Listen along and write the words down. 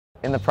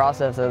In the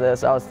process of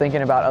this, I was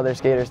thinking about other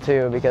skaters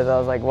too, because I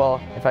was like,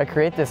 well, if I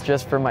create this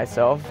just for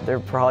myself, there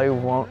probably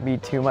won't be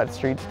too much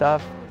street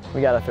stuff.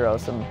 We gotta throw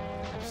some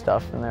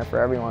stuff in there for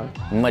everyone.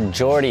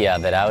 Majority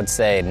of it, I would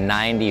say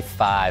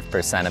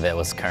 95% of it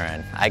was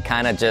Curren. I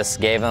kind of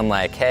just gave him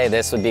like, hey,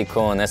 this would be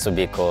cool and this would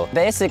be cool.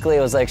 Basically,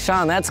 it was like,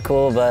 Sean, that's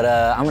cool, but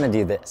I'm gonna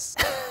do this.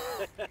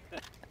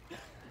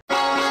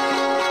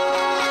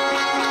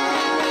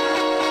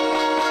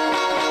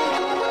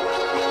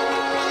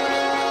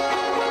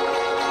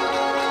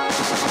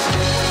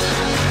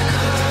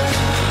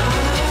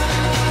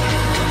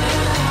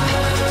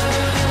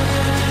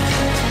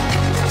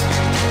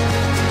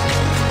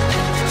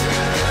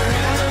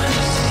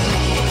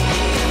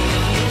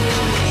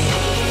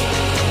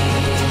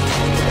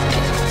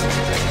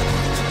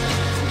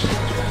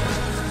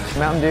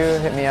 Mtn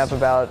Dew hit me up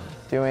about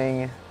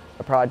doing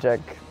a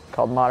project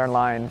called Modern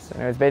Lines,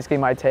 and it was basically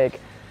my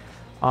take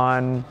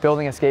on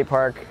building a skate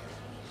park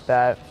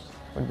that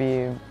would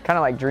be kind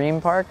of like Dream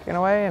Park in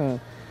a way,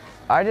 and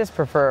I just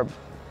prefer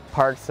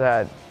parks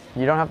that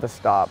you don't have to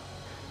stop.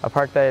 A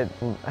park that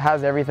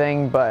has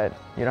everything, but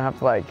you don't have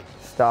to like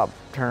stop,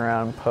 turn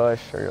around,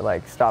 push, or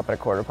like stop at a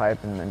quarter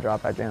pipe and then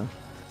drop back in.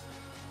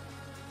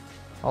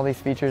 All these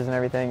features and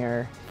everything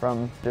are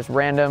from just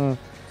random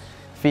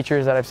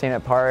features that I've seen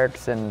at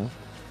parks and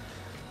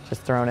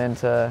just thrown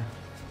into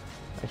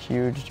a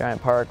huge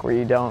giant park where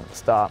you don't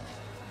stop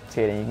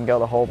skating. You can go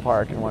the whole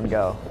park in one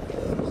go.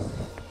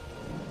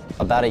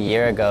 About a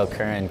year ago,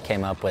 Curren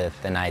came up with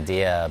an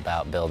idea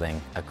about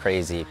building a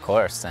crazy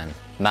course, and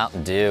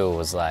Mtn Dew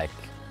was like,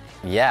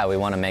 yeah, we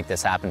want to make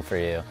this happen for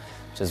you,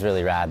 which is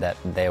really rad that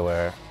they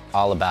were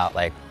all about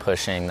like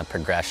pushing the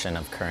progression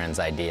of Curren's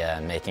idea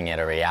and making it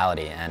a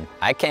reality. And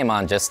I came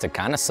on just to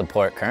kind of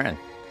support Curren,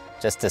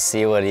 just to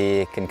see what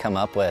he can come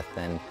up with.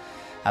 And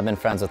I've been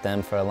friends with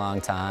him for a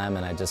long time,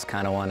 and I just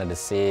kind of wanted to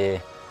see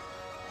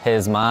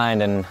his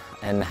mind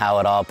and how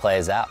it all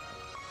plays out.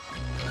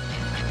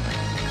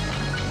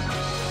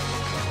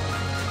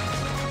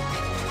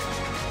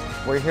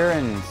 We're here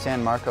in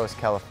San Marcos,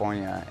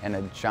 California, in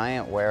a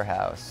giant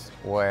warehouse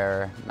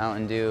where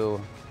Mtn Dew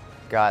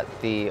got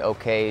the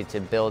okay to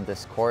build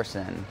this course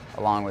in,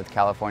 along with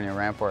California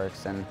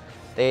Rampworks, and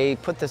they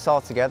put this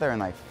all together in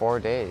like 4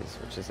 days,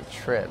 which is a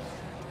trip.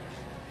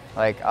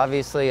 Like,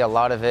 obviously a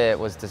lot of it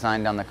was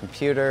designed on the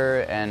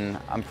computer, and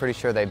I'm pretty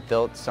sure they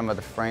built some of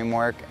the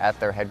framework at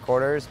their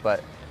headquarters,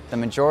 but the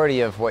majority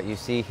of what you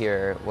see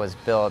here was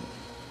built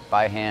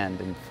by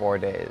hand in 4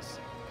 days.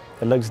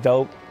 It looks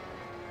dope.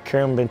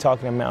 Curren been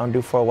talking to Mtn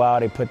Dew for a while.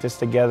 They put this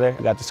together,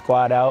 got the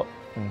squad out.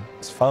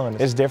 It's fun.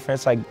 It's different.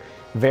 It's like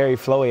very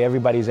flowy.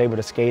 Everybody's able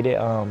to skate it.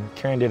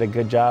 Curren did a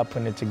good job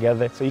putting it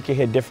together. So you can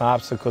hit different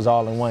obstacles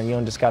all in one. You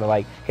don't just gotta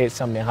like hit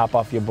something and hop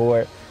off your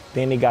board.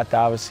 Then they got the,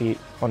 obviously,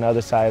 on the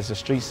other side is the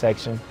street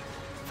section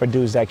for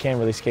dudes that can't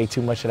really skate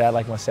too much of that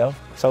like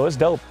myself. So it's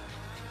dope.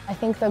 I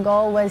think the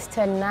goal was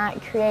to not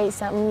create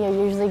something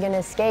you're usually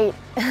gonna skate.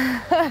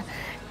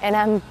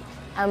 And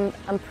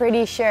I'm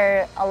pretty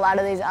sure a lot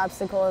of these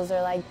obstacles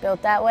are like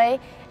built that way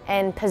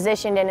and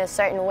positioned in a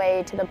certain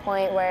way to the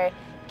point where you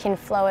can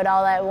flow it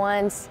all at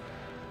once.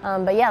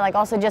 But yeah, like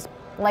also just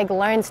like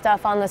learn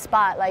stuff on the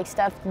spot, like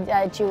stuff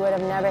that you would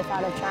have never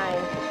thought of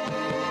trying.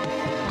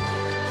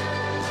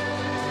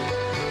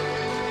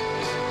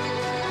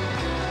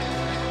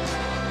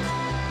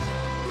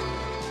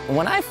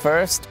 When I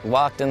first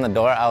walked in the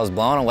door, I was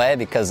blown away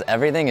because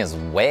everything is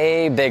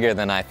way bigger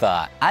than I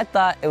thought. I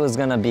thought it was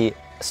gonna be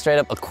straight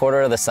up a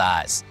quarter of the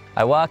size.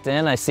 I walked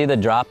in, I see the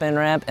drop-in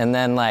ramp, and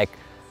then like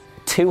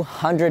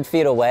 200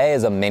 feet away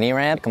is a mini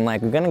ramp. I'm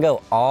like, we're gonna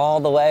go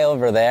all the way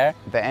over there.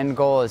 The end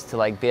goal is to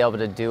like be able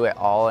to do it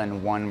all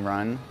in one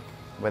run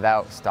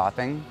without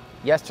stopping.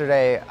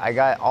 Yesterday, I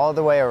got all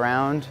the way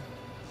around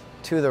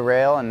to the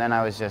rail, and then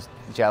I was just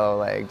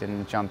jello-legged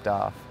and jumped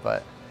off.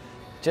 But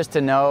just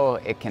to know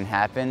it can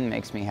happen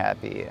makes me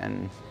happy,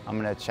 and I'm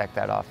gonna check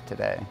that off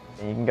today.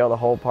 You can go the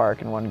whole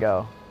park in one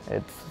go.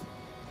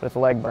 It's a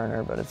leg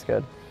burner, but it's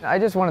good. I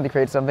just wanted to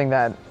create something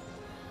that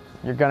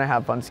you're gonna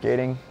have fun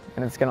skating,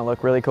 and it's gonna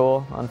look really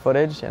cool on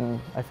footage,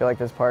 and I feel like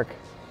this park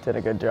did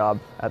a good job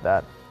at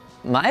that.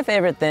 My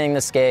favorite thing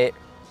to skate,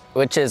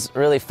 which is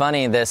really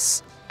funny,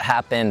 this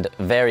happened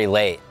very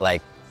late,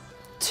 like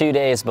 2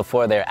 days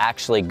before they're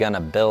actually gonna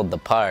build the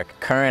park.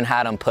 Curren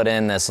had them put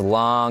in this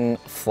long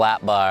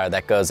flat bar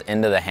that goes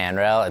into the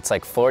handrail. It's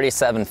like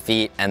 47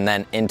 feet and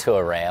then into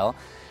a rail.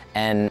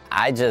 And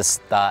I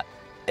just thought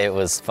it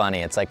was funny.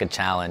 It's like a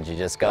challenge. You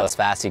just go as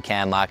fast as you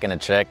can, lock in a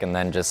trick, and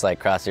then just like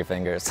cross your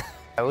fingers.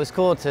 It was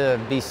cool to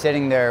be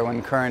sitting there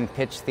when Curren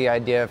pitched the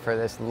idea for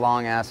this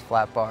long-ass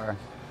flat bar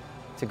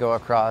to go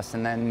across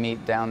and then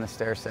meet down the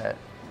stair set,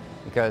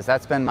 because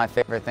that's been my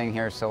favorite thing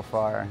here so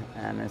far,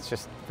 and it's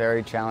just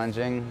very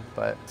challenging,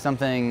 but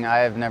something I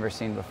have never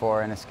seen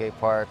before in a skate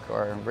park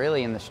or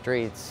really in the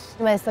streets.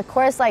 With a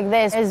course like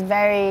this, there's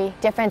very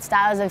different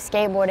styles of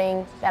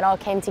skateboarding that all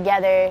came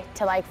together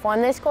to like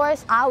form this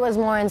course. I was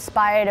more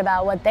inspired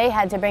about what they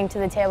had to bring to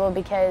the table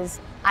because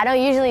I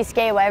don't usually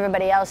skate where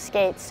everybody else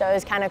skates, so it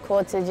was kind of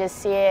cool to just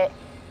see it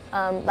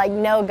like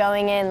know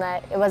going in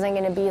that it wasn't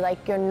going to be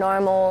like your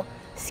normal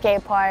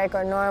skate park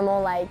or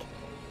normal like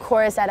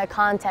course at a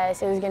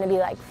contest. It was going to be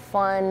like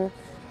fun,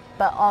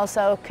 but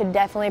also could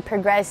definitely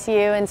progress you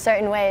in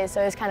certain ways.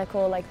 So it was kind of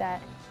cool like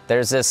that.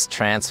 There's this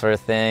transfer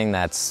thing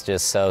that's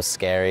just so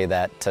scary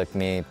that took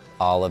me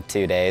all of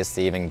 2 days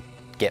to even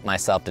get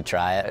myself to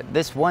try it.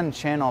 This one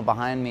channel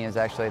behind me is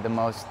actually the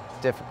most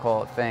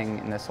difficult thing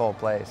in this whole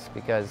place,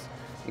 because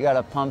you got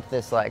to pump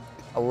this like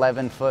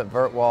 11-foot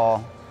vert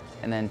wall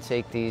and then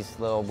take these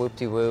little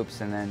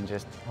whoop-de-whoops and then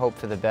just hope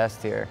for the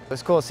best here. It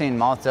was cool seeing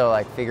Malto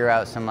like figure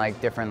out some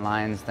like different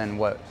lines than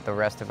what the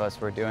rest of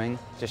us were doing.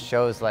 Just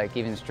shows like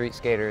even street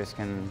skaters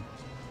can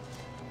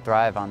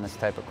thrive on this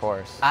type of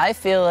course. I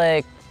feel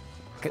like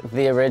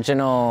the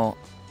original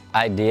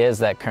ideas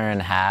that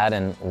Curren had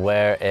and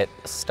where it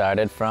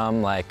started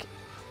from, like,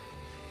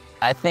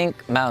 I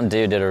think Mtn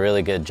Dew did a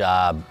really good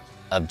job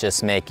of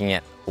just making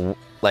it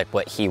like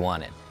what he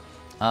wanted,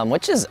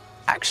 which is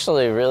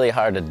actually really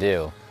hard to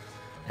do.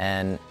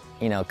 And,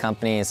 you know,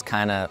 companies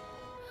kind of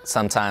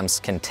sometimes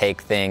can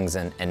take things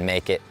and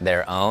make it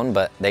their own,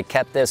 but they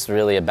kept this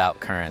really about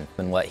Curren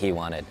and what he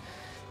wanted.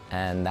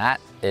 And that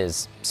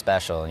is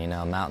special, you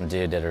know, Mtn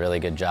Dew did a really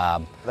good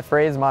job. The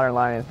phrase modern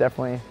line is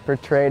definitely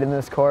portrayed in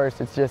this course.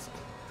 It's just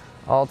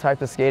all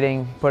types of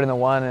skating put into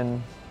one,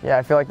 and yeah,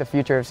 I feel like the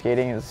future of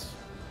skating is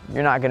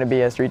you're not going to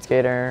be a street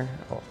skater,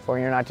 or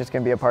you're not just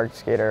going to be a park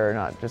skater, or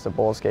not just a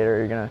bowl skater.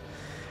 You're going to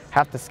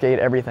have to skate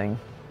everything.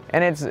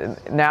 And it's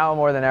now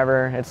more than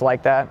ever, it's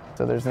like that.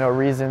 So there's no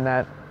reason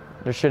that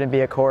there shouldn't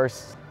be a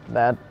course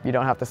that you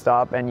don't have to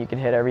stop and you can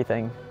hit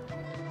everything.